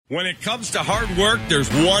When it comes to hard work, there's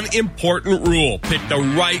one important rule. Pick the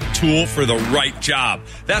right tool for the right job.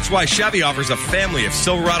 That's why Chevy offers a family of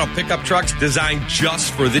Silverado pickup trucks designed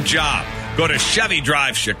just for the job. Go to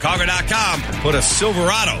ChevyDriveChicago.com and put a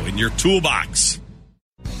Silverado in your toolbox.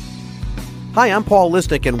 Hi, I'm Paul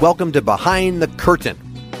Lisnick, and welcome to Behind the Curtain.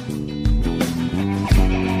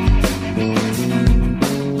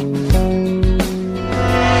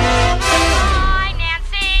 Hi,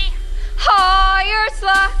 Nancy. Hi,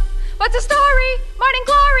 Ursula. What's a story? Morning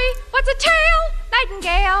glory. What's a tale?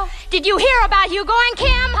 Nightingale. Did you hear about Hugo and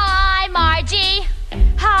Kim? Hi, Margie.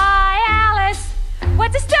 Hi, Alice.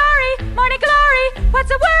 What's a story? Morning glory. What's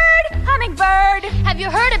a word? Hummingbird. Have you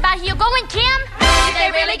heard about Hugo and Kim? Did they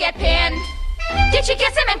really get pinned? Did she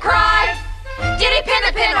kiss him and cry? Did he pin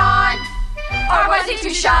the pin on? Or was he too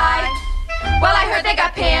shy? Well, I heard they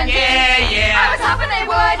got pinned. Yeah. I was hoping they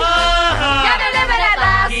would. Now they're living at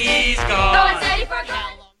last. He's gone. Going steady for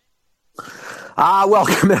good.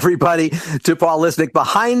 Welcome everybody to Paul Lisnick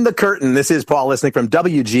Behind the Curtain. This is Paul Lisnick from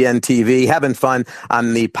WGN TV, having fun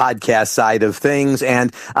on the podcast side of things.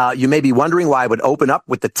 And you may be wondering why I would open up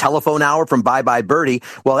with the telephone hour from Bye Bye Birdie.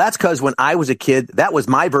 Well, that's because when I was a kid, that was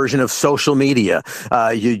my version of social media.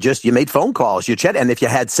 You made phone calls, you chat, and if you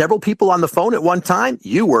had several people on the phone at one time,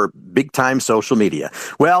 you were big time social media.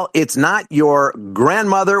 Well, it's not your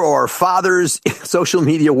grandmother or father's social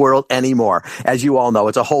media world anymore. As you all know,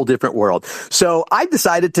 it's a whole different world. So I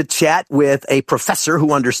decided to chat with a professor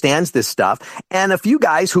who understands this stuff and a few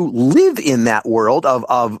guys who live in that world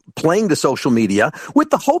of playing the social media,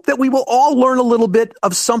 with the hope that we will all learn a little bit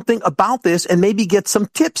of something about this and maybe get some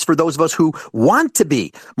tips for those of us who want to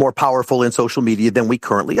be more powerful in social media than we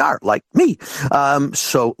currently are, like me.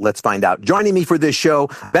 So let's find out. Joining me for this show,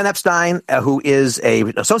 Ben Epstein, who is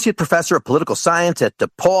an associate professor of political science at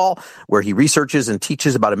DePaul, where he researches and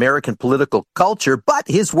teaches about American political culture, but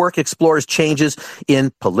his work explores changes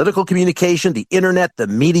in political communication, the internet, the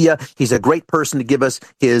media. He's a great person to give us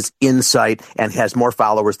his insight and has more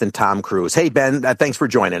followers than Tom Cruise. Hey, Ben, thanks for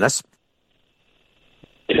joining us.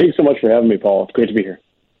 Thanks so much for having me, Paul. It's great to be here.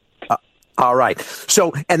 All right.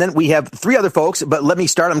 So, and then we have three other folks, but let me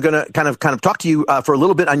start. I'm going to kind of talk to you for a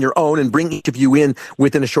little bit on your own and bring each of you in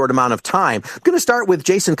within a short amount of time. I'm going to start with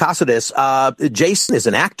Jason Casades. Jason is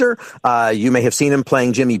an actor. You may have seen him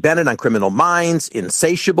playing Jimmy Bennett on Criminal Minds,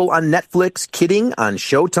 Insatiable on Netflix, Kidding on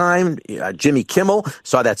Showtime, Jimmy Kimmel.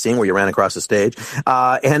 Saw that scene where you ran across the stage.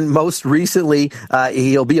 And most recently,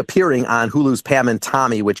 he'll be appearing on Hulu's Pam and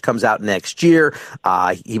Tommy, which comes out next year.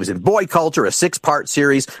 He was in Boy Culture, a 6-part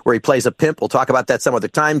series where he plays a pimp. We'll talk about that some other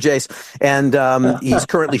time, Jace. And he's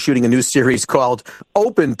currently shooting a new series called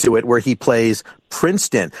Open to It, where he plays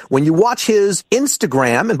Princeton. When you watch his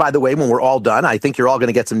Instagram, and by the way, when we're all done, I think you're all going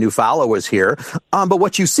to get some new followers here. But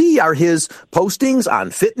what you see are his postings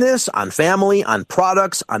on fitness, on family, on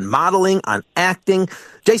products, on modeling, on acting.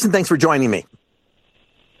 Jason, thanks for joining me.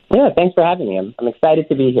 Yeah, thanks for having me. I'm excited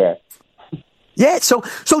to be here. Yeah, so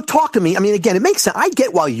talk to me. I mean, again, it makes sense. I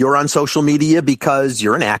get why you're on social media because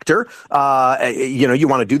you're an actor. You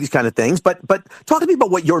want to do these kind of things. But talk to me about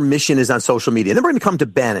what your mission is on social media. And then we're going to come to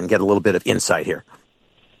Ben and get a little bit of insight here.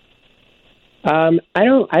 I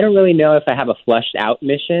don't really know if I have a flushed out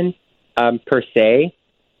mission per se.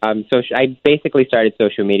 I basically started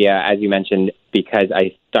social media, as you mentioned, because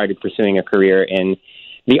I started pursuing a career in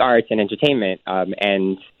the arts and entertainment.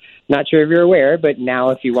 And not sure if you're aware, but now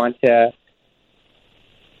if you want to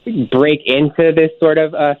break into this sort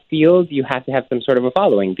of field, you have to have some sort of a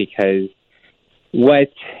following, because what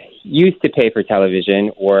used to pay for television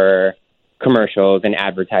were commercials and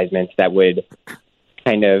advertisements that would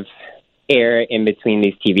kind of air in between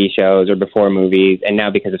these TV shows or before movies. And now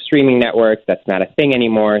because of streaming networks, that's not a thing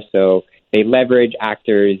anymore. So they leverage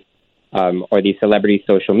actors or these celebrity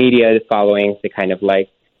social media followings to kind of like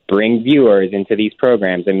bring viewers into these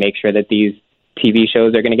programs and make sure that these TV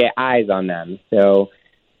shows are going to get eyes on them. So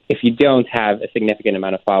if you don't have a significant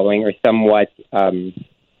amount of following or somewhat of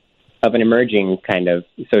an emerging kind of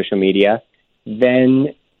social media, then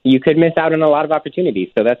you could miss out on a lot of opportunities.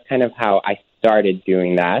 So that's kind of how I started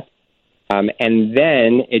doing that. And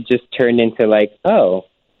then it just turned into like, I'm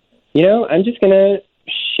just going to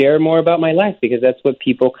share more about my life because that's what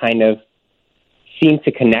people kind of seem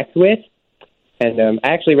to connect with. And I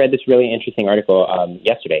actually read this really interesting article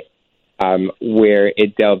yesterday where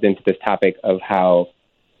it delved into this topic of how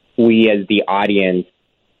we as the audience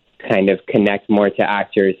kind of connect more to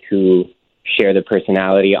actors who share their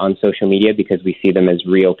personality on social media because we see them as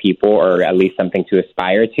real people or at least something to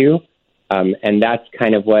aspire to. And that's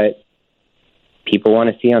kind of what people want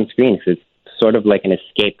to see on screen because it's sort of like an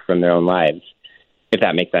escape from their own lives, if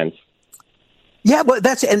that makes sense. Yeah,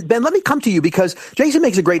 but and Ben, let me come to you because Jason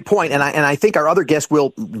makes a great point, and I think our other guests will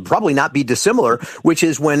probably not be dissimilar, which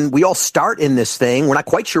is when we all start in this thing, we're not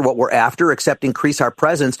quite sure what we're after, except increase our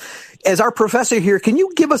presence. As our professor here, can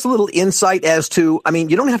you give us a little insight as to, I mean,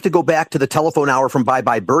 you don't have to go back to the telephone hour from Bye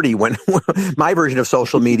Bye Birdie when my version of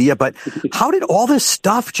social media, but how did all this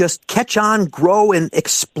stuff just catch on, grow, and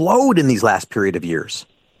explode in these last period of years?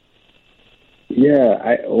 Yeah,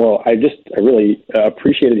 I really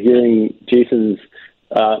appreciated hearing Jason's,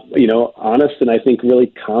 honest and I think really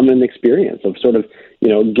common experience of sort of,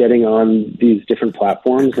 getting on these different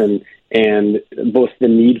platforms and both the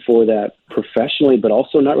need for that professionally, but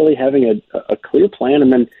also not really having a clear plan.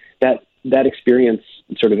 And then that experience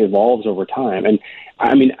sort of evolves over time. And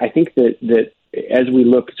I mean, I think that as we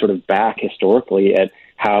look sort of back historically at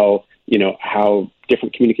how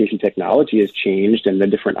different communication technology has changed and the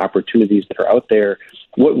different opportunities that are out there,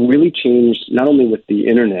 what really changed not only with the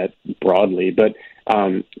internet broadly, but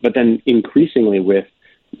then increasingly with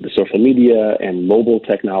the social media and mobile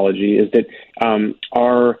technology is that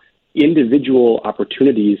our individual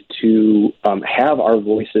opportunities to have our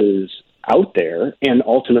voices out there and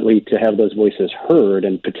ultimately to have those voices heard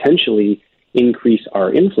and potentially increase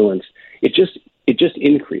our influence, it just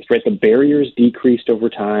increased, right? The barriers decreased over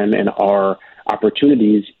time and our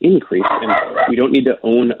opportunities increased. And we don't need to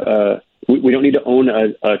own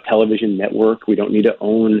a television network. We don't need to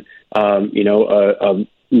own a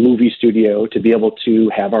movie studio to be able to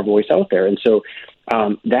have our voice out there. And so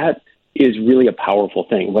that is really a powerful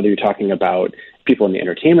thing, whether you're talking about people in the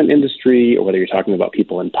entertainment industry or whether you're talking about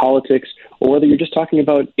people in politics or whether you're just talking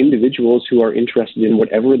about individuals who are interested in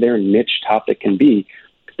whatever their niche topic can be.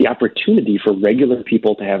 The opportunity for regular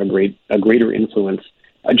people to have a greater influence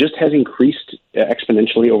just has increased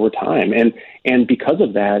exponentially over time. And because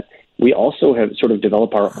of that, we also have sort of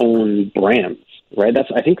developed our own brands, right?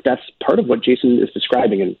 I think that's part of what Jason is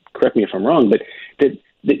describing, and correct me if I'm wrong, but that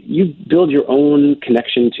you build your own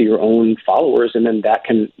connection to your own followers, and then that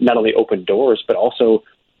can not only open doors, but also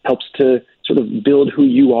helps to sort of build who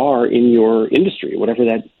you are in your industry, whatever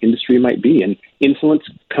that industry might be. And influence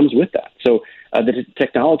comes with that. So the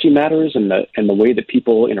technology matters, and the way that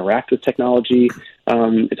people interact with technology,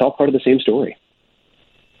 it's all part of the same story.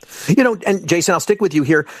 And Jason, I'll stick with you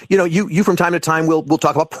here. You from time to time we'll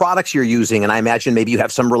talk about products you're using, and I imagine maybe you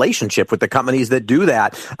have some relationship with the companies that do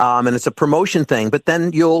that, and it's a promotion thing. But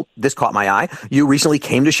then this caught my eye. You recently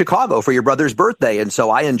came to Chicago for your brother's birthday, and so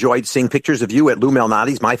I enjoyed seeing pictures of you at Lou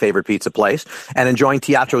Malnati's, my favorite pizza place, and enjoying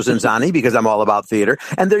Teatro Zinzanni because I'm all about theater.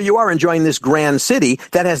 And there you are enjoying this grand city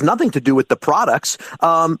that has nothing to do with the products,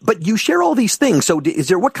 but you share all these things. So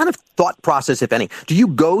what kind of thought process, if any, do you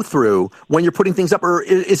go through when you're putting things up, or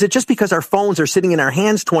is it just because our phones are sitting in our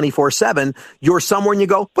hands 24/7, you're somewhere and you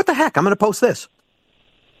go, what the heck, I'm going to post this?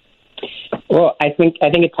 Well, I think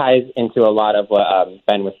it ties into a lot of what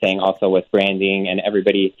Ben was saying also with branding and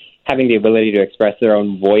everybody having the ability to express their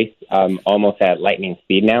own voice almost at lightning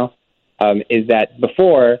speed now, is that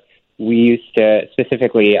before we used to,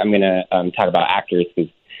 specifically, I'm going to talk about actors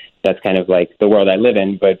because that's kind of like the world I live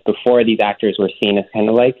in, but before these actors were seen as kind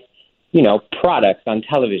of like, products on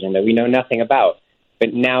television that we know nothing about.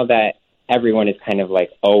 But now that everyone is kind of like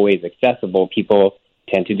always accessible, people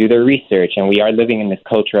tend to do their research, and we are living in this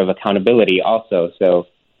culture of accountability also. So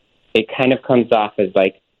it kind of comes off as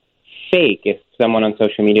like fake if someone on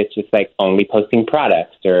social media is just like only posting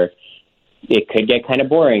products, or it could get kind of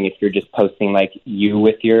boring if you're just posting like you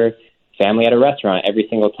with your family at a restaurant every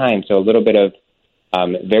single time. So a little bit of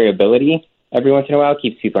variability every once in a while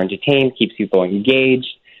keeps people entertained, keeps people engaged.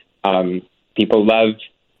 People love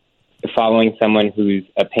following someone whose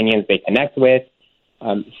opinions they connect with.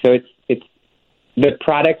 So it's the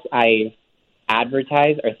products I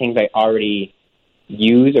advertise are things I already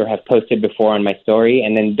use or have posted before on my story.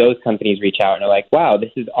 And then those companies reach out and are like, wow,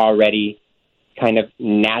 this is already kind of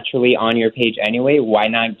naturally on your page anyway. Why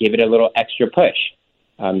not give it a little extra push?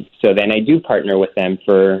 So then I do partner with them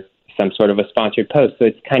for some sort of a sponsored post. So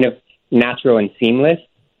it's kind of natural and seamless,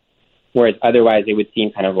 whereas otherwise it would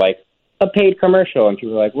seem kind of like a paid commercial, and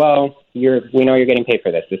people are like, well, we know you're getting paid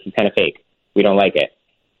for this. This is kind of fake. We don't like it.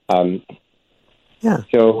 Yeah.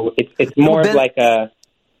 So it's more of like a...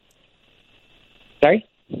 Sorry?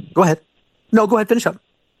 Go ahead. No, go ahead. Finish up.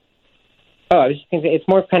 Oh, I was just going to say, it's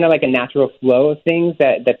more kind of like a natural flow of things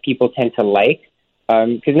that people tend to like,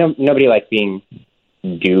 because nobody likes being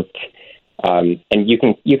duped. And you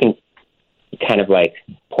can kind of like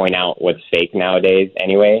point out what's fake nowadays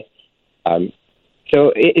anyway.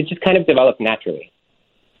 So it just kind of developed naturally.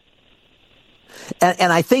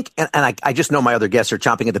 And I think, and I just know my other guests are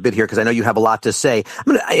chomping at the bit here because I know you have a lot to say. So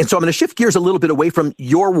I'm going to shift gears a little bit away from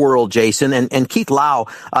your world, Jason, and Keith Lau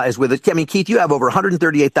is with it. I mean, Keith, you have over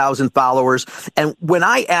 138,000 followers. And when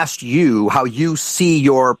I asked you how you see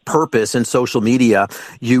your purpose in social media,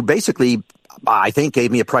 you basically, I think,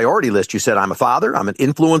 gave me a priority list. You said, I'm a father, I'm an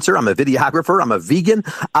influencer, I'm a videographer, I'm a vegan,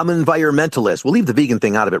 I'm an environmentalist. We'll leave the vegan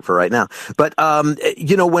thing out of it for right now. But,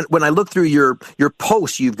 when I look through your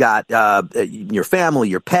posts, you've got your family,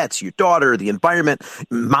 your pets, your daughter, the environment,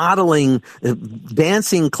 modeling,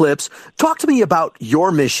 dancing clips. Talk to me about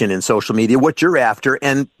your mission in social media, what you're after,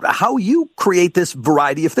 and how you create this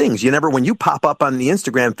variety of things. When you pop up on the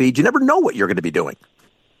Instagram feed, you never know what you're going to be doing.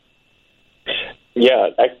 Yeah,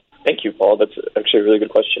 thank you, Paul. That's actually a really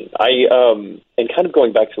good question. And kind of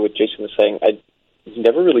going back to what Jason was saying, I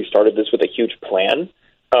never really started this with a huge plan.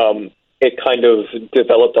 It kind of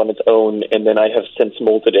developed on its own, and then I have since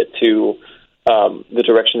molded it to the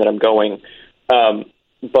direction that I'm going.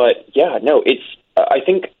 But yeah, no, I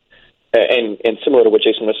think, and similar to what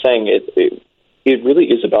Jason was saying, it really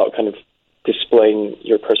is about kind of displaying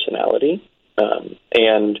your personality.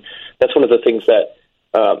 And that's one of the things that,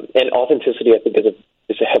 and authenticity, I think,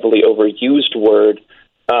 is a heavily overused word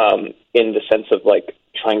in the sense of like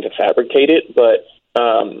trying to fabricate it. But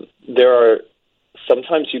there are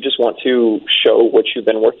sometimes you just want to show what you've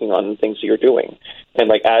been working on and things that you're doing. And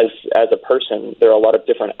like as a person, there are a lot of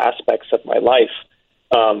different aspects of my life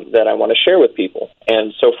that I want to share with people.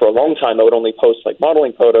 And so for a long time, I would only post like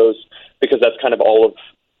modeling photos because that's kind of all of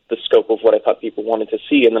the scope of what I thought people wanted to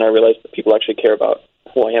see. And then I realized that people actually care about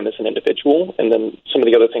who I am as an individual, and then some of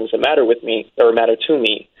the other things that matter with me or matter to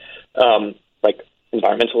me, like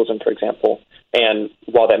environmentalism, for example. And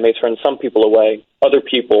while that may turn some people away, other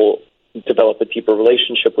people develop a deeper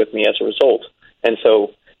relationship with me as a result. And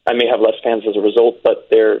so I may have less fans as a result, but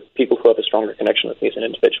they're people who have a stronger connection with me as an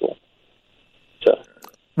individual. So.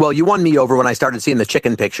 Well, you won me over when I started seeing the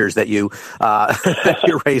chicken pictures that you're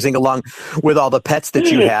raising along with all the pets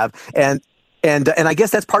that you have. And I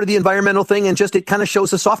guess that's part of the environmental thing, and just it kind of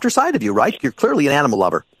shows a softer side of you, right? You're clearly an animal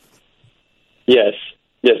lover. Yes,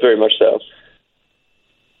 very much so.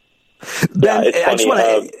 Ben, it's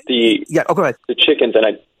funny. Go ahead. The chickens, and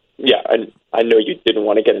I know you didn't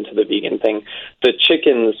want to get into the vegan thing. The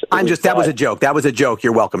chickens. That was a joke. That was a joke.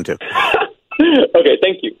 You're welcome to. Okay,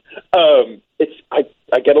 thank you.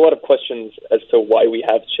 I get a lot of questions as to why we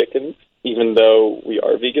have chickens, even though we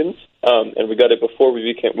are vegans, and we got them before we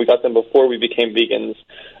became vegans.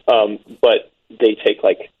 But they take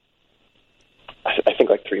I think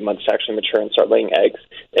 3 months to actually mature and start laying eggs.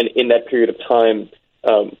 And in that period of time,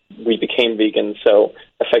 we became vegan. So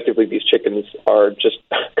effectively, these chickens are just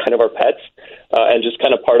kind of our pets, and just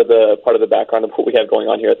kind of part of the background of what we have going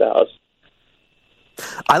on here at the house.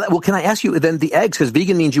 Well, can I ask you then the eggs? Because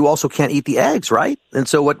vegan means you also can't eat the eggs, right? And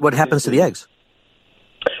so what happens to the eggs?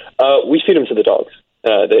 We feed them to the dogs.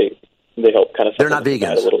 They help kind of. They're not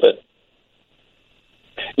vegans. A little bit.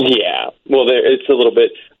 Yeah, well, it's a little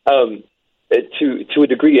bit to a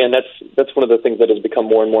degree, and that's one of the things that has become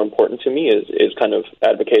more and more important to me is kind of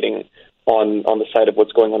advocating on the side of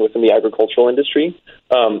what's going on within the agricultural industry.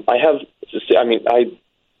 I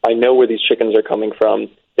know where these chickens are coming from.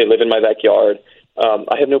 They live in my backyard.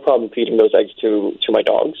 I have no problem feeding those eggs to my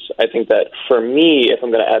dogs. I think that for me, if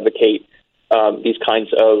I'm going to advocate these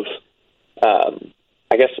kinds of,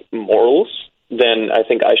 morals, then I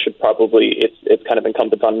think I should probably, it's kind of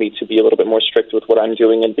incumbent on me to be a little bit more strict with what I'm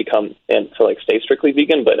doing and to stay strictly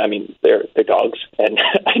vegan. But I mean, they're dogs, and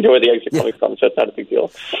I know where the eggs are coming from, so it's not a big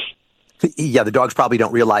deal. Yeah, the dogs probably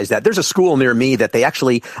don't realize that. There's a school near me that they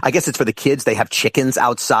actually, I guess it's for the kids, they have chickens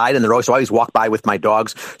outside, and so I always walk by with my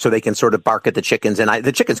dogs so they can sort of bark at the chickens. And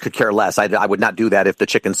the chickens could care less. I would not do that if the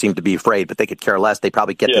chickens seemed to be afraid, but they could care less. They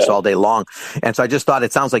probably get this all day long. And so I just thought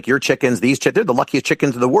it sounds like your chickens, they're the luckiest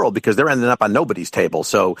chickens in the world because they're ending up on nobody's table.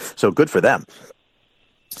 So good for them.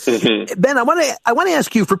 Mm-hmm. Ben, I want to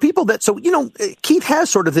ask you, for people that, Keith has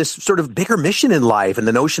sort of this sort of bigger mission in life, and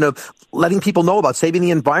the notion of letting people know about saving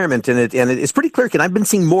the environment, and it's pretty clear. And I've been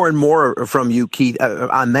seeing more and more from you, Keith,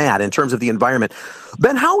 on that in terms of the environment.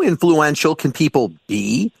 Ben, how influential can people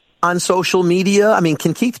be on social media? I mean,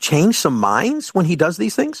 can Keith change some minds when he does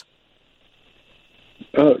these things?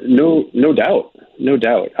 No doubt.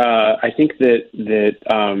 I think that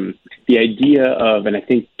the idea of, and I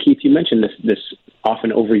think Keith, you mentioned this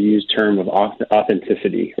often overused term of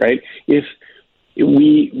authenticity, right? If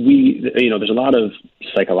there's a lot of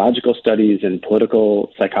psychological studies and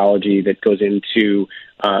political psychology that goes into,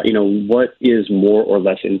 what is more or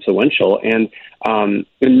less influential. And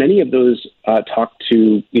many of those talk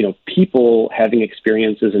to, people having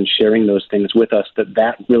experiences and sharing those things with us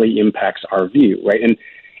that really impacts our view, right? And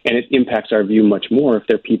it impacts our view much more if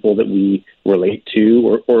they're people that we relate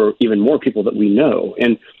to or even more people that we know.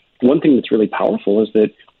 And one thing that's really powerful is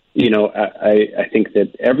that, I think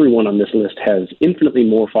that everyone on this list has infinitely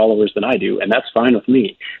more followers than I do, and that's fine with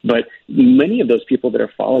me. But many of those people that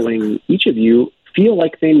are following each of you feel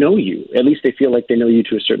like they know you. At least they feel like they know you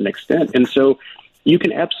to a certain extent. And so you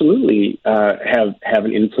can absolutely have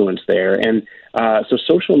an influence there. And so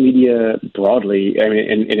social media broadly, I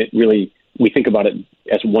mean, and it really, we think about it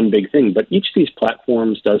as one big thing, but each of these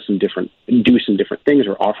platforms do some different things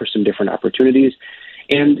or offer some different opportunities.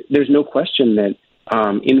 And there's no question that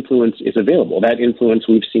influence is available. That influence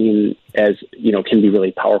we've seen as, can be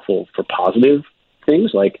really powerful for positive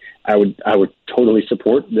things. Like I would totally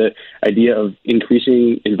support the idea of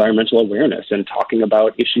increasing environmental awareness and talking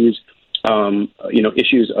about issues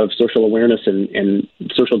of social awareness and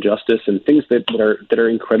social justice and things that are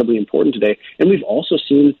incredibly important today. And we've also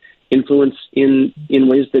seen influence in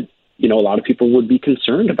ways that, a lot of people would be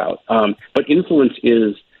concerned about. But influence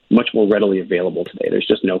is much more readily available today. There's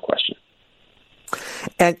just no question.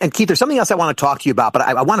 And Keith, there's something else I want to talk to you about, but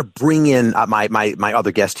I want to bring in my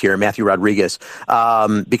other guest here, Matthew Rodriguez,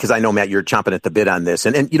 because I know, Matt, you're chomping at the bit on this.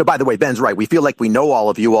 And by the way, Ben's right. We feel like we know all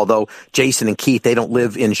of you, although Jason and Keith, they don't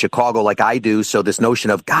live in Chicago like I do. So this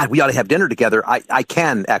notion of, God, we ought to have dinner together, I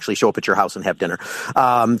can actually show up at your house and have dinner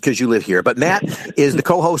because you live here. But Matt is the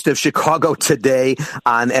co-host of Chicago Today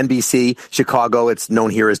on NBC Chicago. It's known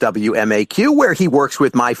here as WMAQ, where he works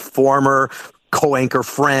with my former co-anchor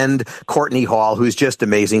friend, Courtney Hall, who's just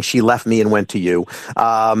amazing. She left me and went to you.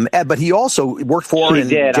 But he also worked for, and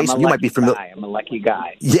Jason, you might be familiar. I'm a lucky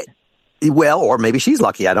guy. Yeah. Well, or maybe she's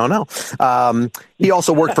lucky. I don't know. He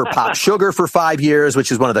also worked for Pop Sugar for 5 years, which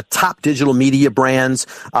is one of the top digital media brands.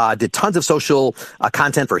 Did tons of social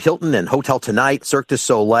content for Hilton and Hotel Tonight, Cirque du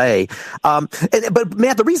Soleil. But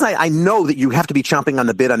Matt, the reason I know that you have to be chomping on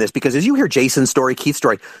the bit on this, because as you hear Jason's story, Keith's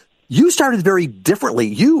story, you started very differently.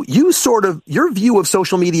 You sort of, your view of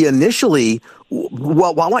social media initially,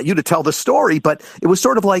 well, I want you to tell the story, but it was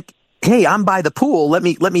sort of like, hey, I'm by the pool. Let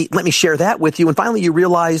me share that with you. And finally you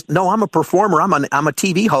realized, no, I'm a performer. I'm a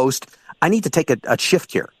TV host. I need to take a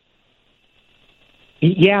shift here.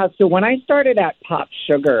 Yeah. So when I started at Pop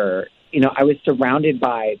Sugar, I was surrounded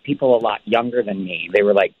by people a lot younger than me. They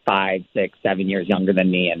were like 5, 6, 7 years younger than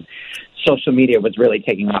me. And social media was really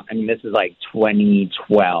taking off. I mean, this is like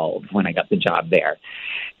 2012 when I got the job there.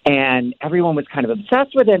 And everyone was kind of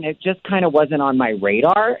obsessed with it, and it just kind of wasn't on my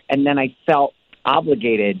radar. And then I felt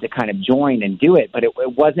obligated to kind of join and do it, but it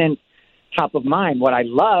wasn't top of mind. What I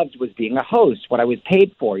loved was being a host, what I was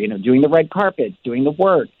paid for, doing the red carpets, doing the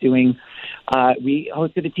work, we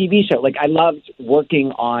hosted a TV show. Like, I loved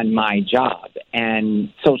working on my job,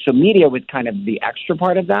 and social media was kind of the extra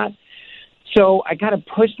part of that. So I kind of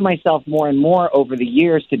pushed myself more and more over the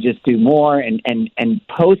years to just do more and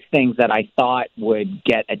post things that I thought would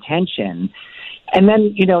get attention. And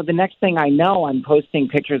then, the next thing I know, I'm posting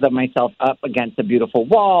pictures of myself up against a beautiful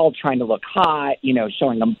wall, trying to look hot,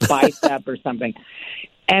 showing a bicep or something.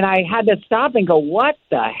 And I had to stop and go, what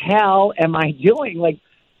the hell am I doing? Like,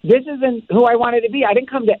 this isn't who I wanted to be. I didn't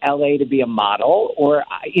come to LA to be a model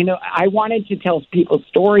I wanted to tell people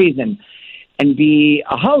stories and be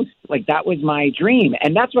a host. Like, that was my dream.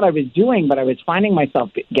 And that's what I was doing. But I was finding myself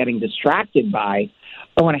getting distracted by,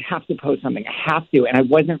 and I have to post something. I have to. And I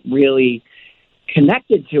wasn't really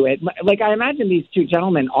connected to it. Like, I imagine these two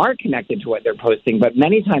gentlemen are connected to what they're posting, but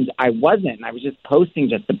many times I wasn't. I was just posting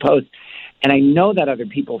just to post. And I know that other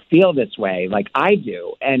people feel this way like I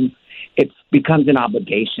do. And it becomes an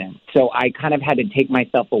obligation. So I kind of had to take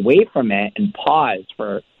myself away from it and pause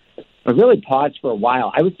for a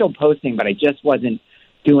while. I was still posting, but I just wasn't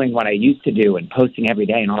doing what I used to do and posting every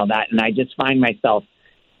day and all that. And I just find myself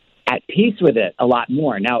at peace with it a lot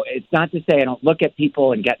more. Now, it's not to say I don't look at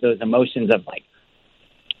people and get those emotions of like,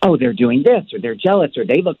 oh, they're doing this, or they're jealous, or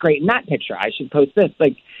they look great in that picture, I should post this.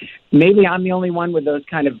 Like, maybe I'm the only one with those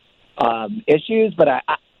kind of issues, but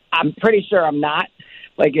I'm pretty sure I'm not.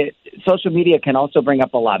 Like, social media can also bring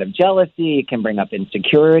up a lot of jealousy. It can bring up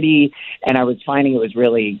insecurity. And I was finding it was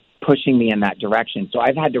really pushing me in that direction. So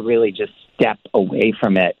I've had to really just step away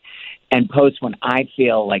from it and post when I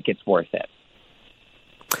feel like it's worth it.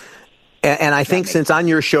 And I think since on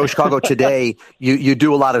your show, Chicago Today, you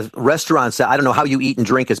do a lot of restaurants. I don't know how you eat and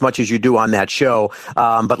drink as much as you do on that show,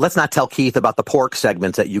 but let's not tell Keith about the pork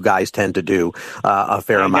segments that you guys tend to do a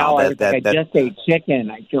fair amount. I just ate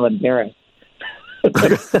chicken. I feel embarrassed.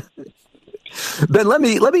 Ben, let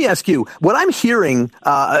me ask you, what I'm hearing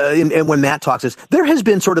and when Matt talks is there has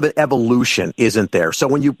been sort of an evolution, isn't there? So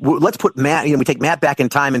when let's put Matt, we take Matt back in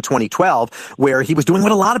time in 2012 where he was doing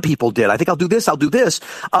what a lot of people did. I think I'll do this.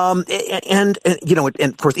 And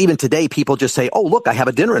of course, even today, people just say, oh, look, I have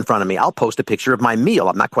a dinner in front of me. I'll post a picture of my meal.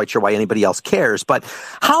 I'm not quite sure why anybody else cares. But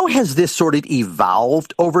how has this sort of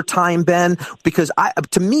evolved over time, Ben? Because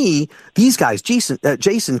to me, these guys,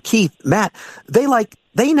 Jason, Keith, Matt,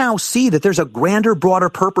 they now see that there's a grander, broader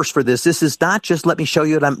purpose for this. This is not just let me show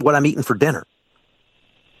you what I'm eating for dinner.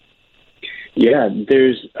 Yeah,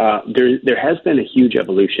 there has been a huge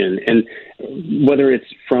evolution, and whether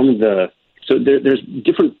it's from there's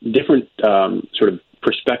different sort of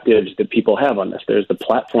perspectives that people have on this. There's the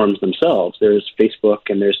platforms themselves. There's Facebook,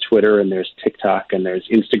 and there's Twitter, and there's TikTok, and there's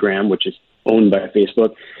Instagram, which is owned by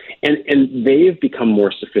Facebook, and they've become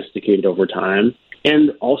more sophisticated over time,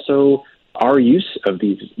 and also our use of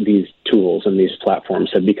these tools and these platforms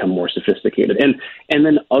have become more sophisticated, and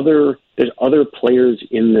then there's other players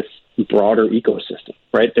in this broader ecosystem,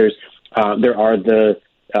 right? There are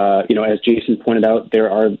as Jason pointed out, there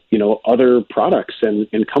are other products and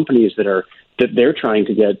companies that they're trying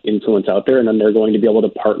to get influence out there, and then they're going to be able to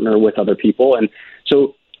partner with other people, and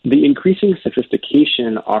so the increasing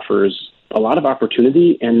sophistication offers a lot of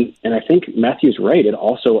opportunity, and I think Matthew's right. It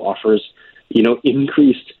also offers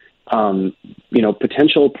increased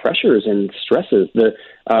potential pressures and stresses. The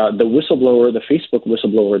whistleblower, the Facebook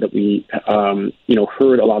whistleblower that we,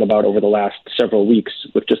 heard a lot about over the last several weeks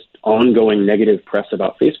with just ongoing negative press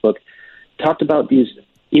about Facebook, talked about these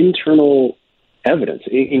internal evidence,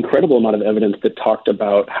 incredible amount of evidence that talked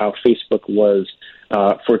about how Facebook was,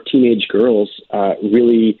 for teenage girls,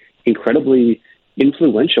 really incredibly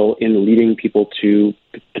influential in leading people to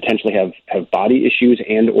potentially have body issues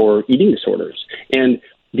and or eating disorders. And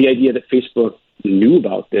the idea that Facebook knew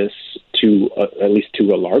about this at least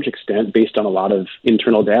to a large extent, based on a lot of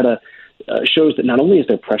internal data, shows that not only is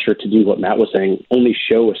there pressure to do what Matt was saying, only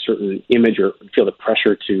show a certain image or feel the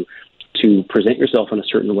pressure to present yourself in a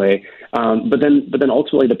certain way, but then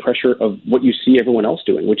ultimately the pressure of what you see everyone else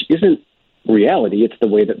doing, which isn't reality. It's the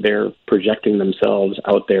way that they're projecting themselves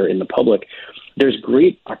out there in the public. There's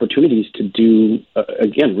great opportunities to do,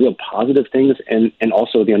 again, real positive things, and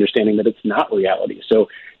also the understanding that it's not reality. So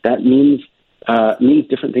that means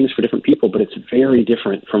different things for different people, but it's very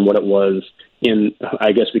different from what it was in,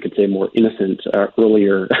 I guess we could say, more innocent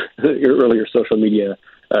earlier social media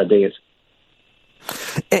days.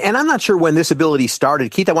 And I'm not sure when this ability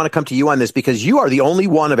started. Keith, I want to come to you on this because you are the only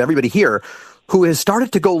one of everybody here who has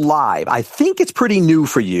started to go live. I think it's pretty new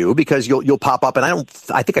for you because you'll pop up, and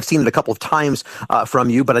I think I've seen it a couple of times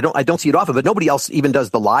from you, but I don't see it often. But nobody else even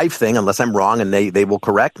does the live thing unless I'm wrong, and they will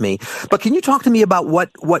correct me. But can you talk to me about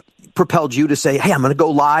what propelled you to say, hey, I'm going to go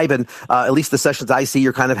live, and at least the sessions I see,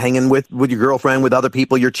 you're kind of hanging with your girlfriend, with other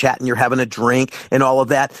people, you're chatting, you're having a drink, and all of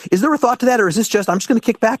that. Is there a thought to that, or is this just I'm just going to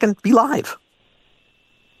kick back and be live?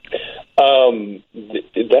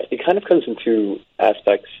 It kind of comes in two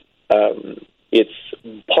aspects.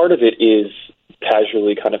 It's part of it is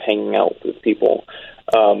casually kind of hanging out with people.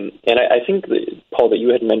 And I think, Paul, that you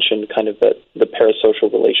had mentioned kind of the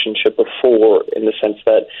parasocial relationship before, in the sense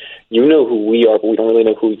that you know who we are, but we don't really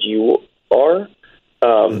know who you are.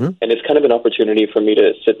 And it's kind of an opportunity for me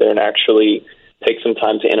to sit there and actually take some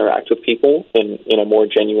time to interact with people in a more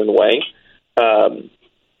genuine way.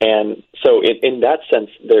 And so in that sense,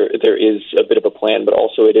 there is a bit of a plan, but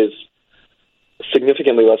also it is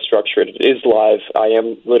significantly less structured. It is live. I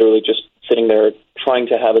am literally just sitting there trying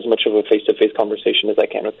to have as much of a face-to-face conversation as I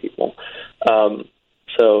can with people.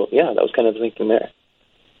 So, yeah, that was kind of the thinking there.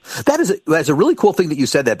 That's a really cool thing that you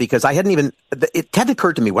said that, because it hadn't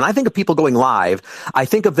occurred to me. When I think of people going live, I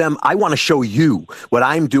think of them, I want to show you what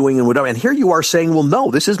I'm doing and whatever. And here you are saying, well, no,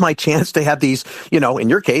 this is my chance to have these, in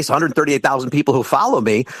your case, 138,000 people who follow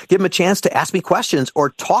me, give them a chance to ask me questions or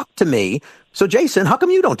talk to me. So, Jason, how come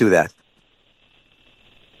you don't do that?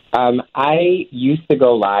 I used to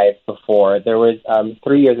go live before. There was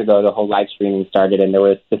 3 years ago, the whole live streaming started, and there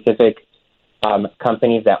were specific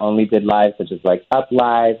companies that only did live, such as like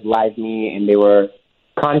UpLive, LiveMe, and they were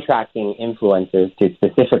contracting influencers to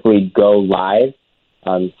specifically go live.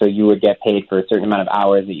 So you would get paid for a certain amount of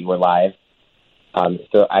hours that you were live.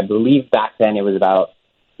 So I believe back then it was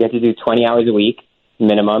you had to do 20 hours a week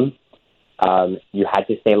minimum. You had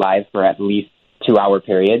to stay live for at least 2-hour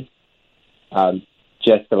periods,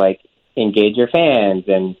 just to engage your fans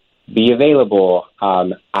and be available.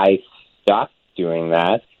 I stopped doing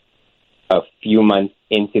that a few months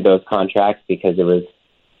into those contracts because it was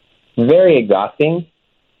very exhausting.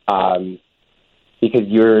 Because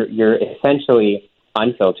you're essentially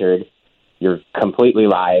unfiltered, you're completely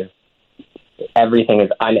live, everything is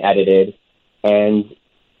unedited, and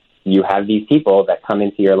you have these people that come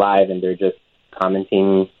into your live and they're just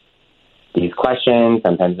commenting these questions.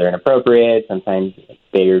 Sometimes they're inappropriate, sometimes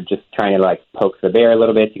they're just trying to like poke the bear a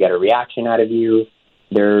little bit to get a reaction out of you.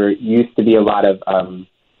 There used to be a lot of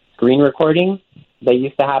screen recording that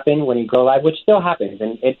used to happen when you go live, which still happens,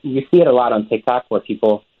 and you see it a lot on TikTok where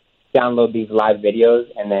people download these live videos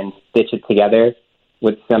and then stitch it together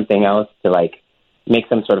with something else to like make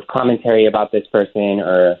some sort of commentary about this person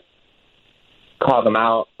or call them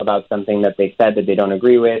out about something that they said that they don't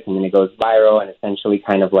agree with, and then it goes viral and essentially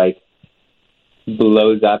kind of like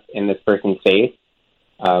blows up in this person's face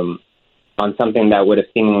on something that would have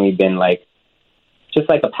seemingly been like just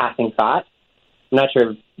like a passing thought. I'm not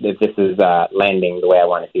sure if this is landing the way I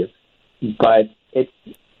want it to, but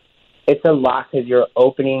it's a lot because you're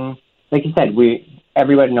opening, like you said,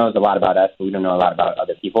 everybody knows a lot about us, but we don't know a lot about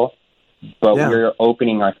other people. But we're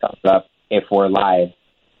opening ourselves up, if we're live,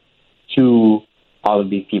 to all of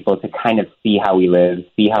these people to kind of see how we live,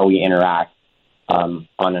 see how we interact on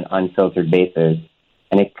an unfiltered basis.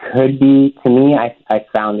 And it could be, to me, I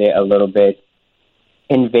found it a little bit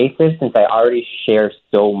invasive since I already share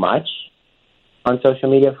so much on social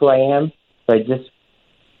media of who I am. So I just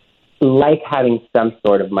like having some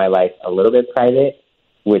sort of my life a little bit private,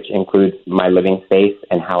 which includes my living space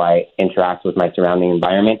and how I interact with my surrounding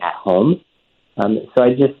environment at home. So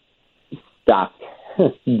I just stopped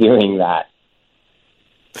doing that.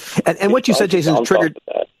 And what you said, Jason, triggered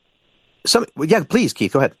some. Yeah, please,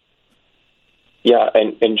 Keith, go ahead. Yeah,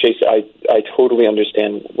 and Jason, I totally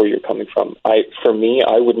understand where you're coming from. For me,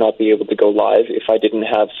 I would not be able to go live if I didn't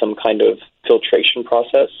have some kind of filtration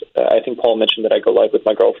process. I think Paul mentioned that I go live with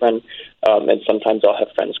my girlfriend, and sometimes I'll have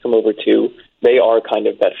friends come over too. They are kind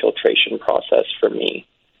of that filtration process for me.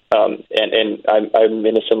 And I'm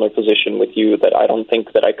in a similar position with you that I don't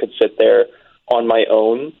think that I could sit there on my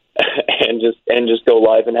own and just go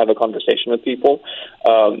live and have a conversation with people.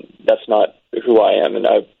 That's not who I am, and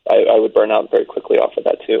I would burn out very quickly off of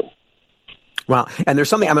that too. Wow. And there's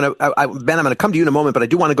something Ben, I'm going to come to you in a moment, but I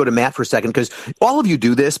do want to go to Matt for a second because all of you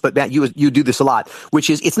do this, but Matt, you do this a lot, which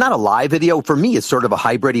is it's not a live video. For me, it's sort of a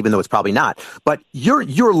hybrid, even though it's probably not. But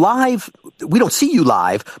you're live. We don't see you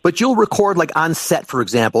live, but you'll record like on set, for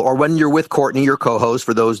example, or when you're with Courtney, your co-host,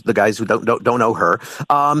 for the guys who don't know her.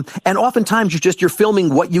 And oftentimes you're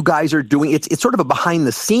filming what you guys are doing. It's sort of a behind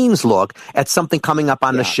the scenes look at something coming up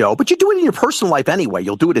on the show, but you do it in your personal life anyway.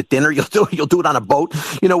 You'll do it at dinner. You'll do it on a boat,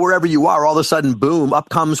 wherever you are. All of a sudden, boom, up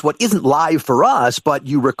comes what isn't live for us, but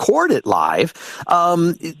you record it live.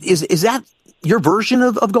 Is that your version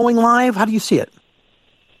of going live? How do you see it?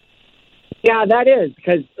 Yeah, that is,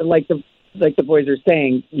 because like the boys are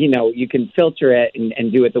saying, you can filter it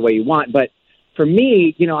and do it the way you want. But for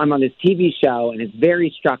me, I'm on this TV show and it's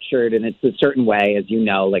very structured and it's a certain way, as you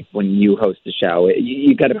know, like when you host a show,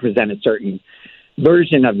 you got to present a certain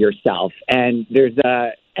version of yourself. And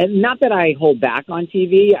and not that I hold back on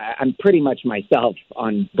TV. I'm pretty much myself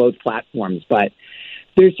on both platforms, but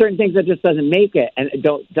there's certain things that just doesn't make it and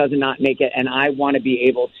does not make it. And I want to be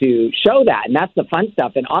able to show that. And that's the fun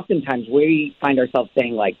stuff. And oftentimes we find ourselves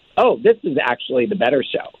saying like, oh, this is actually the better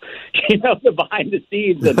show, the behind the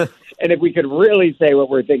scenes. And if we could really say what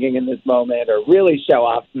we're thinking in this moment or really show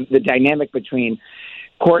off the dynamic between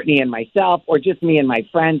Courtney and myself, or just me and my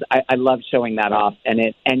friends, I love showing that off.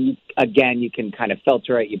 And again, you can kind of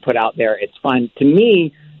filter it. You put out there. It's fun. To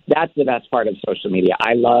me, that's the best part of social media.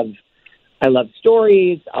 I love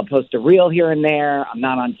stories. I'll post a reel here and there. I'm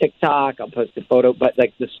not on TikTok. I'll post a photo, but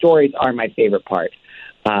like the stories are my favorite part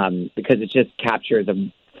because it just captures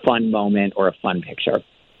a fun moment or a fun picture.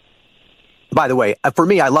 By the way, for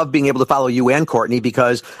me, I love being able to follow you and Courtney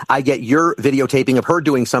because I get your videotaping of her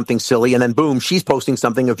doing something silly, and then boom, she's posting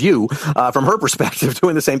something of you from her perspective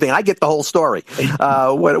doing the same thing. I get the whole story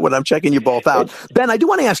when I'm checking you both out. Ben, I do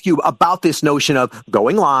want to ask you about this notion of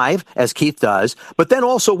going live, as Keith does, but then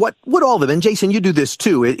also what all of them, and Jason, you do this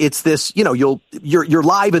too. It's this, you're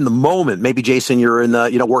live in the moment. Maybe Jason, you're in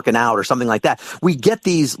the, working out or something like that. We get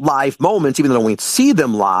these live moments, even though we see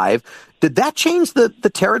them live. Did that change the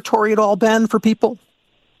territory at all, Ben, for people?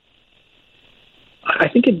 I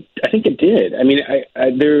think it did. I mean,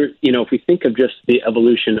 if we think of just the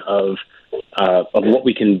evolution of what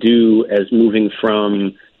we can do as moving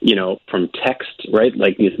from text, right,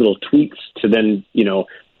 like these little tweets, to then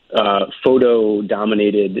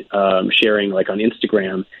photo-dominated sharing, like on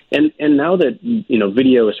Instagram, and now that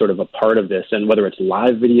video is sort of a part of this, and whether it's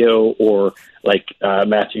live video or like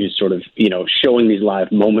Matthew's sort of showing these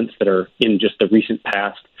live moments that are in just the recent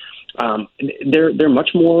past, they're much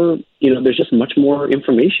more. There's just much more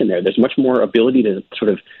information there. There's much more ability to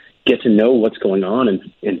sort of get to know what's going on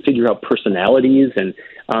and figure out personalities and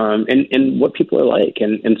what people are like,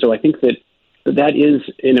 and so I think that is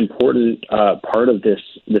an important part of this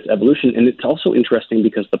evolution. And it's also interesting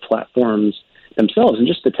because the platforms themselves and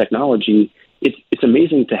just the technology, it's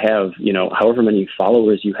amazing to have, however many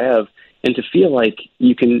followers you have, and to feel like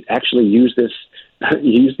you can actually use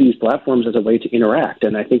these platforms as a way to interact.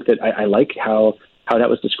 And I think that I like how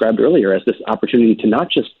that was described earlier as this opportunity to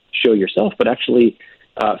not just show yourself, but actually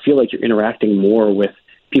feel like you're interacting more with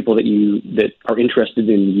people that are interested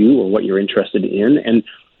in you or what you're interested in. And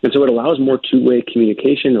so it allows more two-way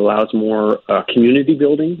communication, allows more community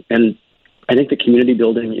building. And I think the community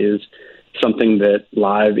building is something that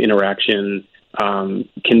live interaction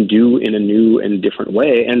can do in a new and different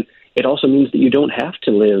way. And it also means that you don't have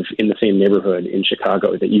to live in the same neighborhood in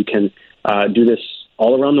Chicago, that you can do this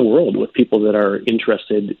all around the world with people that are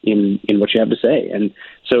interested in what you have to say. And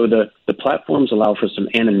so the platforms allow for some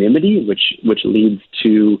anonymity, which leads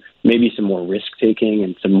to maybe some more risk-taking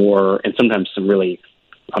and sometimes some really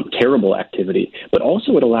terrible activity, but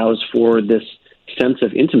also it allows for this sense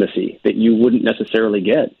of intimacy that you wouldn't necessarily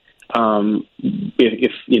get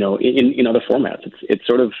if in other formats. It's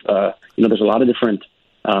sort of there's a lot of different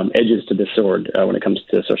edges to this sword when it comes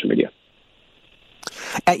to social media.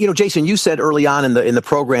 Jason, you said early on in the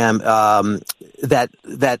program that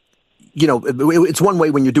it's one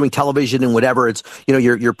way when you're doing television and whatever, it's,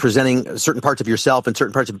 you're presenting certain parts of yourself and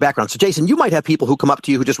certain parts of your background. So Jason, you might have people who come up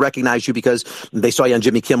to you who just recognize you because they saw you on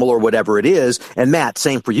Jimmy Kimmel or whatever it is. And Matt,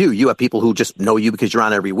 same for you. You have people who just know you because you're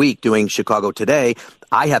on every week doing Chicago Today.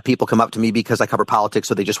 I have people come up to me because I cover politics,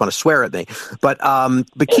 so they just want to swear at me. But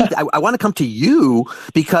Keith, I want to come to you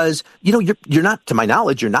because, you're not, to my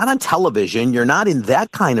knowledge, you're not on television. You're not in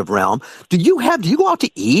that kind of realm. Do you go out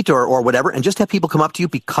to eat or whatever and just have people come up to you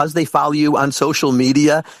because they follow you on social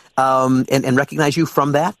media and recognize you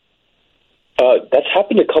from that? That's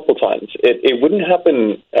happened a couple times. It wouldn't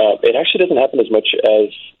happen. It actually doesn't happen as much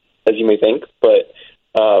as you may think, but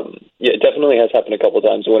it definitely has happened a couple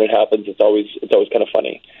times. And when it happens, it's always kind of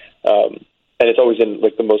funny, and it's always in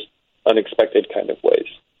like the most unexpected kind of ways.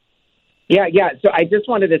 Yeah. So I just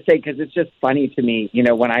wanted to say, because it's just funny to me,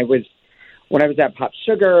 when I was at Pop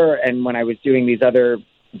Sugar and when I was doing these other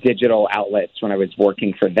digital outlets, when I was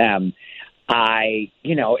working for them,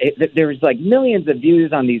 there was like millions of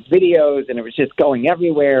views on these videos, and it was just going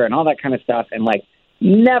everywhere and all that kind of stuff, and like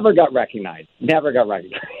never got recognized. Like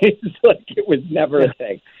it was never a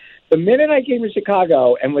thing. The minute I came to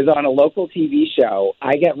Chicago and was on a local TV show,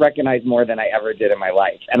 I get recognized more than I ever did in my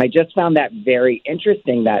life. And I just found that very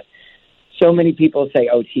interesting that so many people say,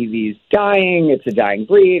 oh, TV's dying, it's a dying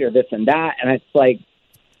breed, or this and that. And it's like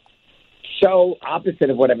so opposite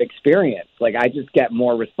of what I've experienced. Like I just get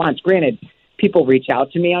more response. Granted, people reach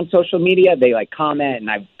out to me on social media. They like comment,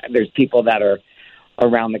 and there's people that are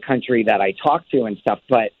around the country that I talk to and stuff.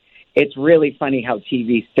 But it's really funny how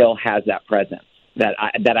TV still has that presence that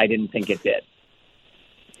I didn't think it did.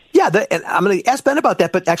 Yeah, and I'm going to ask Ben about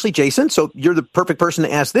that, but actually, Jason, so you're the perfect person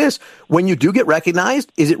to ask this. When you do get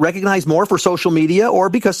recognized, is it recognized more for social media or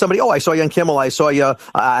because somebody, I saw you on Kimmel, I saw you,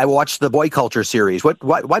 I watched the Boy Culture series.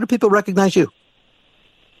 Why do people recognize you?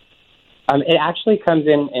 It actually comes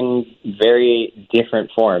in very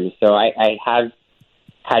different forms. So I have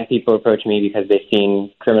had people approach me because they've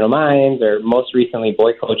seen Criminal Minds or most recently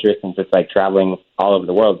Boy Culture, since it's like traveling all over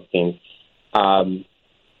the world, it seems.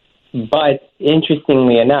 But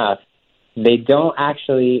interestingly enough, they don't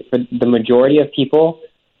actually, for the majority of people,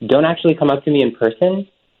 don't actually come up to me in person.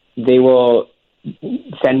 They will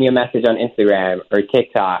send me a message on Instagram or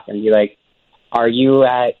TikTok and be like, are you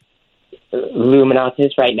at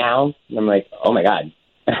Luminatus right now? And I'm like, oh my God.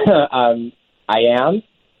 I am? ?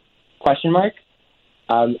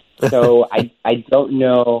 So I don't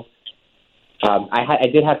know. I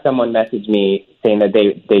did have someone message me saying that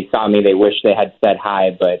they saw me, they wish they had said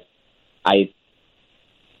hi, but I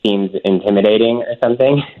seemed intimidating or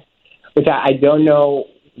something, which I don't know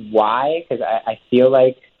why, because I feel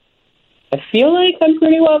like I'm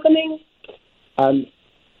pretty welcoming.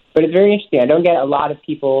 But it's very interesting. I don't get a lot of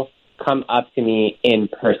people come up to me in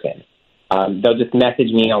person. They'll just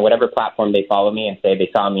message me on whatever platform they follow me and say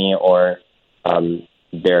they saw me or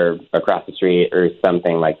they're across the street or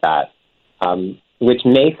something like that, which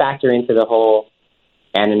may factor into the whole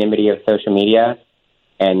anonymity of social media.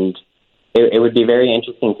 And it would be very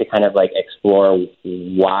interesting to kind of like explore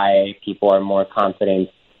why people are more confident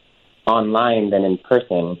online than in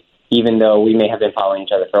person. Even though we may have been following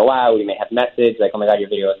each other for a while, we may have messaged like, "Oh my God, your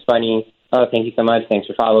video is funny. Oh, thank you so much. Thanks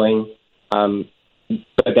for following."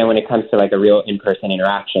 But then when it comes to like a real in-person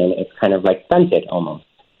interaction, it's kind of like stunted almost.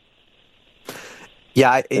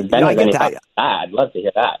 Yeah, I'd love to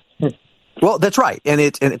hear that. Well, that's right. And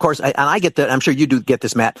of course, I get that. I'm sure you do get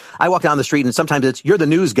this, Matt. I walk down the street and sometimes you're the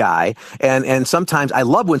news guy. And sometimes I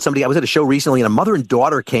love when I was at a show recently and a mother and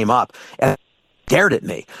daughter came up and stared at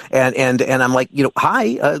me. And I'm like,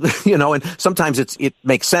 hi, and sometimes it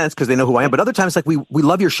makes sense because they know who I am. But other times, like, we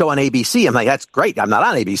love your show on ABC. I'm like, that's great. I'm not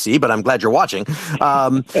on ABC, but I'm glad you're watching.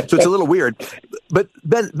 So it's a little weird. But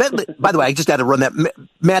Ben, by the way, I just had to run that.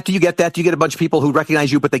 Matt, do you get that? Do you get a bunch of people who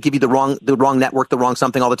recognize you, but they give you the wrong network, the wrong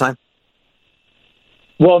something all the time?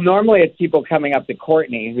 Well, normally it's people coming up to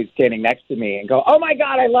Courtney, who's standing next to me, and go, "Oh my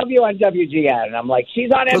God, I love you on WGN," and I'm like,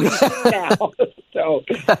 "She's on NBC now." So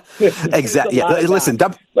exactly. Yeah. Listen,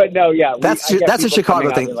 but no, yeah, that's a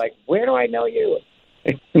Chicago thing. Like, where do I know you?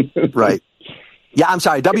 Right. Yeah, I'm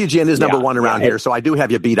sorry. WGN is number one around here, so I do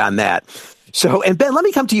have you beat on that. So, and Ben, let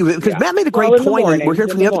me come to you because Matt made a great point. Morning, we're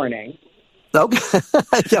hearing from the other morning. Okay.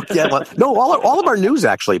 Well, no, all of our news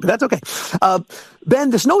actually, but that's okay. Ben,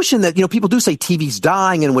 this notion that, people do say TV's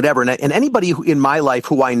dying and whatever, and anybody in my life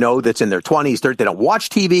who I know that's in their 20s, they don't watch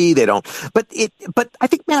TV, but I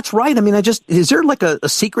think Matt's right. I mean, is there like a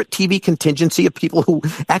secret TV contingency of people who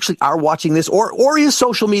actually are watching this, or is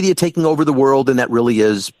social media taking over the world and that really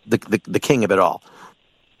is the king of it all?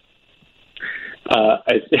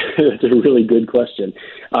 That's a really good question.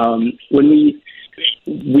 When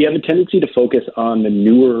we have a tendency to focus on the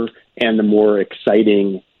newer and the more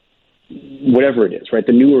exciting, whatever it is, right?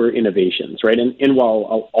 The newer innovations, right? And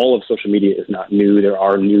while all of social media is not new, there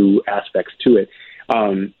are new aspects to it.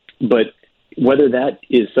 But whether that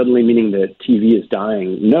is suddenly meaning that TV is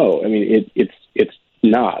dying, no. I mean, it's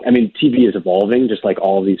not. I mean, TV is evolving, just like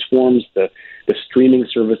all of these forms. The streaming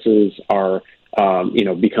services are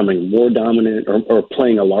becoming more dominant or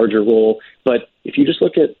playing a larger role. But if you just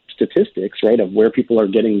look at statistics, right, of where people are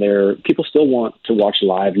getting people still want to watch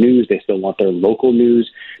live news. They still want their local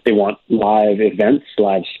news. They want live events,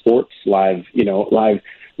 live sports, live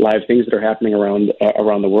things that are happening around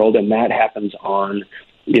the world. And that happens on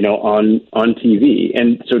TV.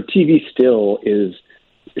 And so TV still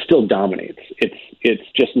dominates. It's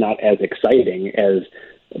just not as exciting as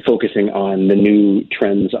focusing on the new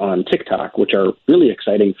trends on TikTok, which are really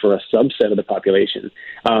exciting for a subset of the population.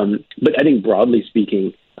 But I think broadly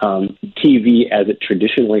speaking, TV as it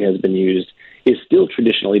traditionally has been used is still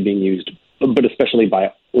traditionally being used, but especially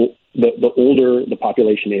by the older the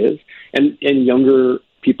population is, and younger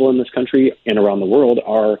people in this country and around the world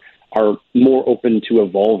are more open to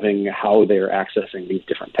evolving how they're accessing these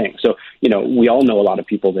different things. So, we all know a lot of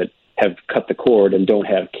people that have cut the cord and don't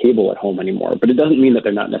have cable at home anymore, but it doesn't mean that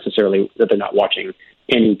they're not watching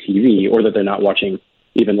any TV or that they're not watching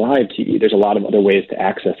even live TV. There's a lot of other ways to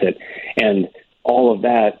access it. And all of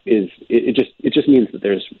that it just means that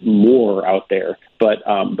there's more out there. But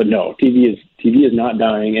no, TV is not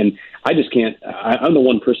dying. And I just can't, I'm the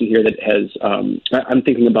one person here that has, I'm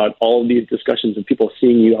thinking about all of these discussions of people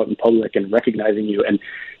seeing you out in public and recognizing you. And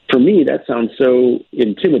for me, that sounds so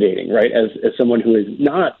intimidating, right? As someone who is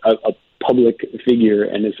not a public figure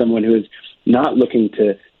and as someone who is not looking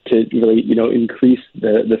to really, increase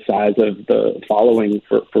the size of the following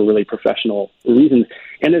for really professional reasons.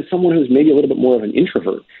 And as someone who's maybe a little bit more of an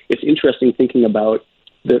introvert, it's interesting thinking about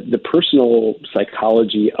the personal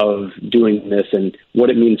psychology of doing this and what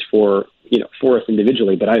it means for us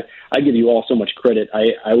individually. But I give you all so much credit.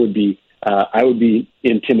 I would be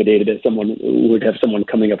intimidated as someone who would have someone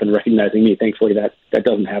coming up and recognizing me. Thankfully, that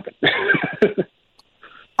doesn't happen.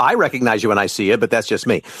 I recognize you when I see you, but that's just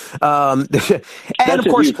me. And of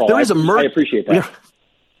course, there is I appreciate that.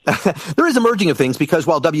 There is a merging of things because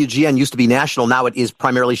while WGN used to be national, now it is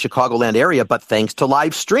primarily Chicagoland area. But thanks to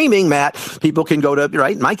live streaming, Matt, people can go to,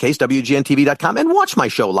 right, in my case, WGNTV.com and watch my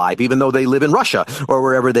show live, even though they live in Russia or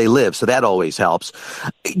wherever they live. So that always helps.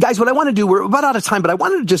 Guys, what I want to do, we're about out of time, but I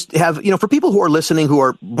wanted to just have, for people who are listening, who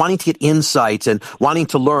are wanting to get insights and wanting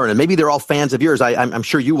to learn, and maybe they're all fans of yours. I'm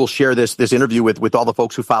sure you will share this interview with all the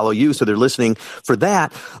folks who follow you. So they're listening for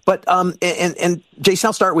that. But, and Jason,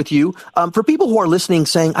 I'll start with you. For people who are listening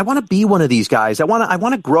saying, I want to be one of these guys. I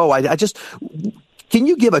want to grow. I just, can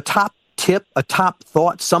you give a top tip, a top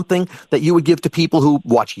thought, something that you would give to people who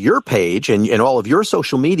watch your page and all of your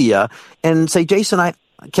social media and say, Jason,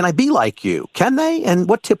 can I be like you? Can they? And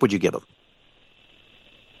what tip would you give them?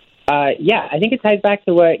 Yeah, I think it ties back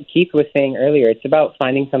to what Keith was saying earlier. It's about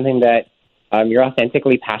finding something that you're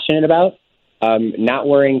authentically passionate about, not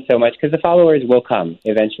worrying so much, because the followers will come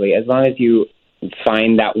eventually. As long as you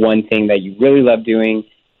find that one thing that you really love doing,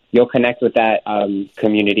 you'll connect with that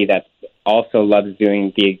community that also loves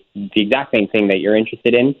doing the exact same thing that you're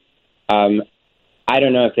interested in. I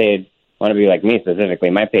don't know if they want to be like me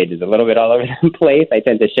specifically. My page is a little bit all over the place. I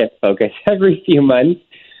tend to shift focus every few months.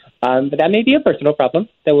 But that may be a personal problem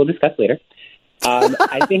that we'll discuss later.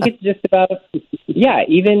 I think it's just about,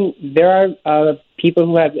 even there are people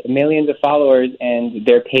who have millions of followers and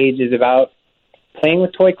their page is about playing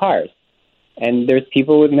with toy cars. And there's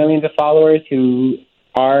people with millions of followers who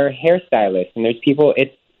are hairstylists. And there's people,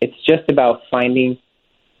 it's just about finding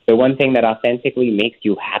the one thing that authentically makes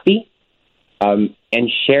you happy, and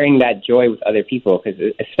sharing that joy with other people. Because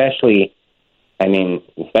especially in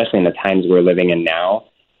the times we're living in now,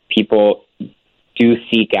 people do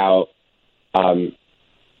seek out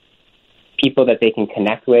people that they can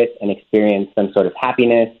connect with and experience some sort of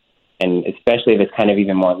happiness, and especially if it's kind of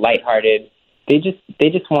even more lighthearted. They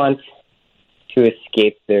just want to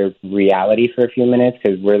escape their reality for a few minutes,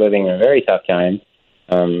 because we're living in a very tough time,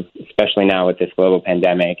 especially now with this global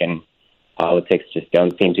pandemic, and politics just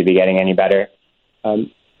don't seem to be getting any better.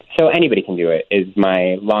 So anybody can do it, is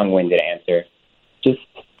my long-winded answer. Just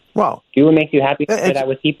do what makes you happy, share that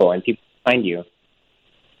with people, and people find you.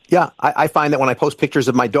 Yeah, I find that when I post pictures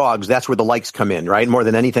of my dogs, that's where the likes come in, right? More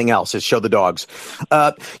than anything else, is show the dogs.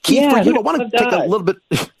 Keith, for you, I want to take a little bit...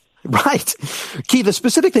 Right. Keith, the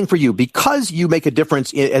specific thing for you, because you make a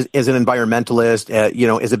difference as an environmentalist,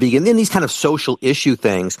 as a vegan, in these kind of social issue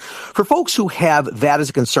things, for folks who have that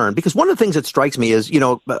as a concern, because one of the things that strikes me is,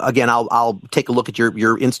 again, I'll take a look at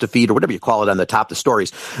your Insta feed or whatever you call it on the top of the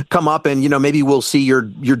stories, come up and, maybe we'll see your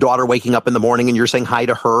daughter waking up in the morning and you're saying hi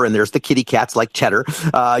to her, and there's the kitty cats like Cheddar,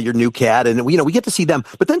 your new cat, and, we get to see them.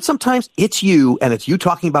 But then sometimes it's you, and it's you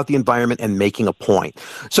talking about the environment and making a point.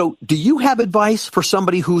 So do you have advice for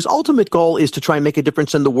somebody whose ultimate goal is to try and make a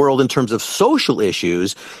difference in the world in terms of social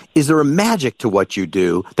issues? Is there a magic to what you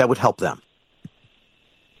do that would help them?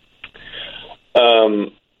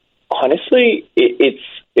 Honestly,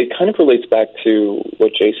 it kind of relates back to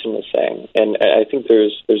what Jason was saying, and I think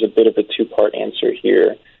there's a bit of a two-part answer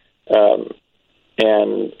here.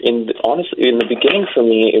 And honestly, in the beginning for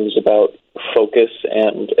me, it was about focus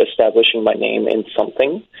and establishing my name in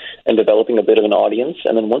something and developing a bit of an audience.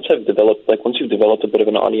 And then once you've developed a bit of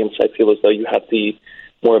an audience, I feel as though you have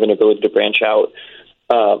more of an ability to branch out.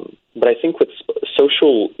 But I think with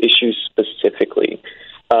social issues specifically,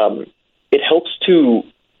 it helps to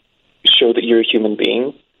show that you're a human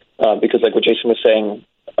being, because like what Jason was saying,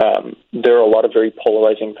 there are a lot of very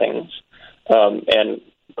polarizing things, and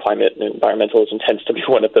climate and environmentalism tends to be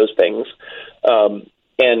one of those things.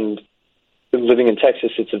 And living in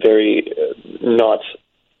Texas, it's a very not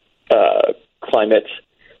climate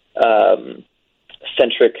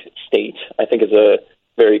centric state, I think, is a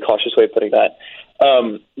very cautious way of putting that.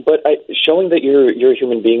 But showing that you're a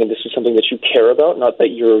human being and this is something that you care about, not that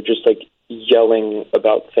you're just like yelling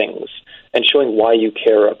about things, and showing why you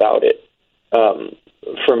care about it.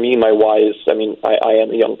 For me, my why is, I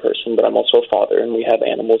am a young person, but I'm also a father, and we have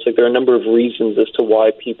animals. Like, there are a number of reasons as to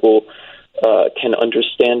why people can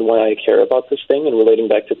understand why I care about this thing, and relating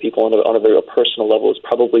back to people on a very personal level is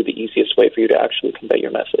probably the easiest way for you to actually convey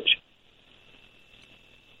your message.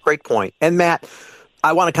 Great point. And Matt,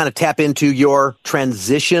 I want to kind of tap into your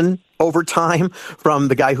transition over time from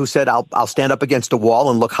the guy who said, I'll stand up against a wall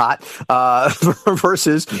and look hot,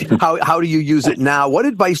 versus how do you use it now? What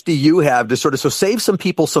advice do you have to sort of save some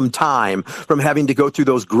people some time from having to go through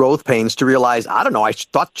those growth pains to realize, I don't know, I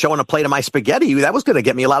thought showing a plate of my spaghetti, that was going to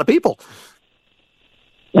get me a lot of people.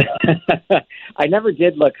 I never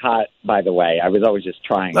did look hot, by the way. I was always just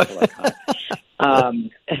trying to look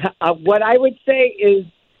hot. What I would say is,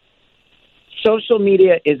 social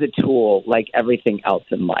media is a tool like everything else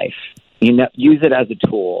in life. Use it as a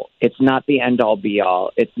tool. It's not the end-all,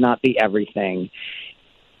 be-all. It's not the everything.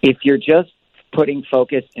 If you're just putting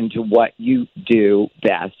focus into what you do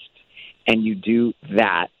best and you do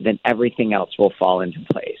that, then everything else will fall into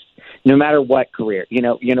place, no matter what career.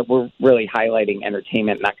 We're really highlighting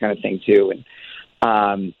entertainment and that kind of thing, too.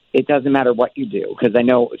 And it doesn't matter what you do, because I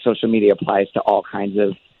know social media applies to all kinds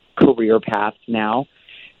of career paths now.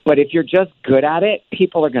 But if you're just good at it,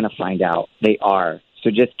 people are going to find out. They are. So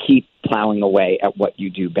just keep plowing away at what you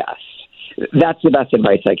do best. That's the best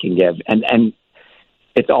advice I can give. And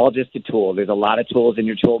it's all just a tool. There's a lot of tools in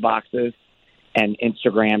your toolboxes. And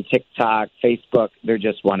Instagram, TikTok, Facebook, they're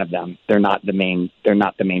just one of them. They're not the main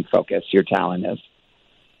focus. Your talent is.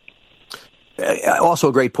 also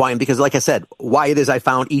a great point, because like I said, why it is I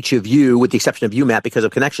found each of you, with the exception of you, Matt, because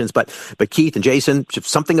of connections, but Keith and Jason,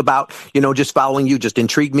 something about, just following you just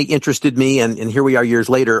intrigued me, interested me. And here we are years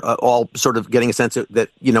later, all sort of getting a sense that,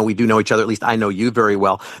 we do know each other. At least I know you very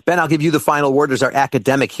well. Ben, I'll give you the final word as our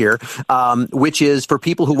academic here, which is for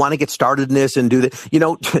people who want to get started in this and do that,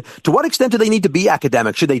 to what extent do they need to be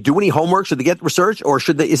academic? Should they do any homework? Should they get research? Or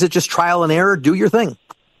is it just trial and error? Do your thing.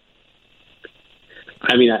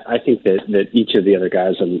 I mean, I think that each of the other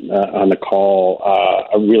guys on the call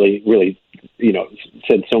are really, really,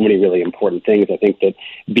 said so many really important things. I think that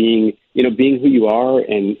being who you are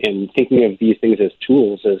and thinking of these things as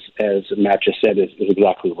tools, as Matt just said, is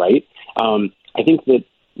exactly right. I think that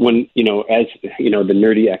when, as, the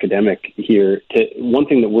nerdy academic here, one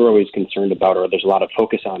thing that we're always concerned about, or there's a lot of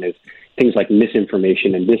focus on, is things like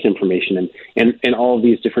misinformation and disinformation and all of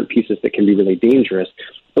these different pieces that can be really dangerous.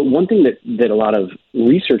 But one thing that a lot of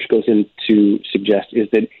research goes into suggest is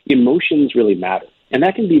that emotions really matter. And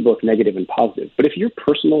that can be both negative and positive. But if you're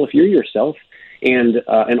personal, if you're yourself, and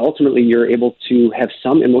ultimately you're able to have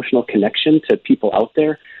some emotional connection to people out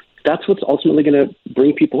there, that's what's ultimately going to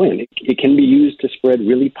bring people in. It can be used to spread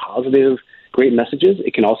really positive, great messages.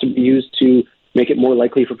 It can also be used to make it more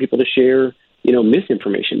likely for people to share,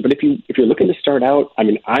 misinformation. But if you're looking to start out, I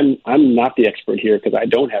mean, I'm not the expert here because I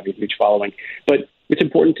don't have a huge following, but it's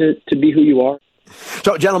important to be who you are.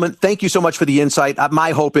 So, gentlemen, thank you so much for the insight.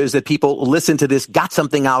 My hope is that people listen to this, got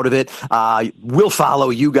something out of it, will follow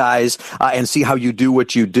you guys and see how you do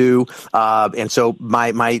what you do. And so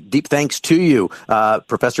my deep thanks to you,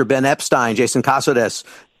 Professor Ben Epstein, Jason Casares,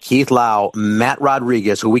 Keith Lau, Matt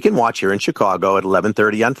Rodriguez, who we can watch here in Chicago at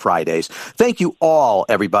 11:30 on Fridays. Thank you all,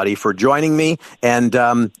 everybody, for joining me. And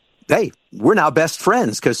hey, we're now best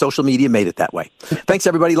friends because social media made it that way. Thanks,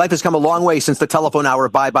 everybody. Life has come a long way since the telephone hour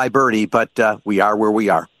of Bye Bye Birdie, but we are where we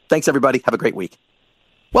are. Thanks, everybody. Have a great week.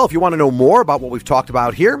 Well, if you want to know more about what we've talked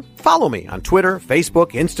about here, follow me on Twitter,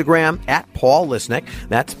 Facebook, Instagram, at Paul Lisnek.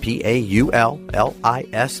 That's PaulLisnek.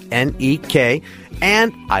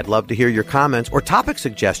 And I'd love to hear your comments or topic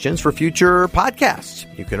suggestions for future podcasts.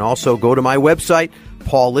 You can also go to my website,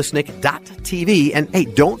 paullisnek.tv. And hey,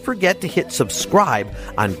 don't forget to hit subscribe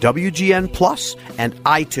on WGN Plus and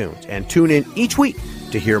iTunes. And tune in each week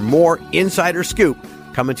to hear more insider scoop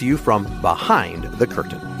coming to you from behind the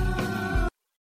curtain.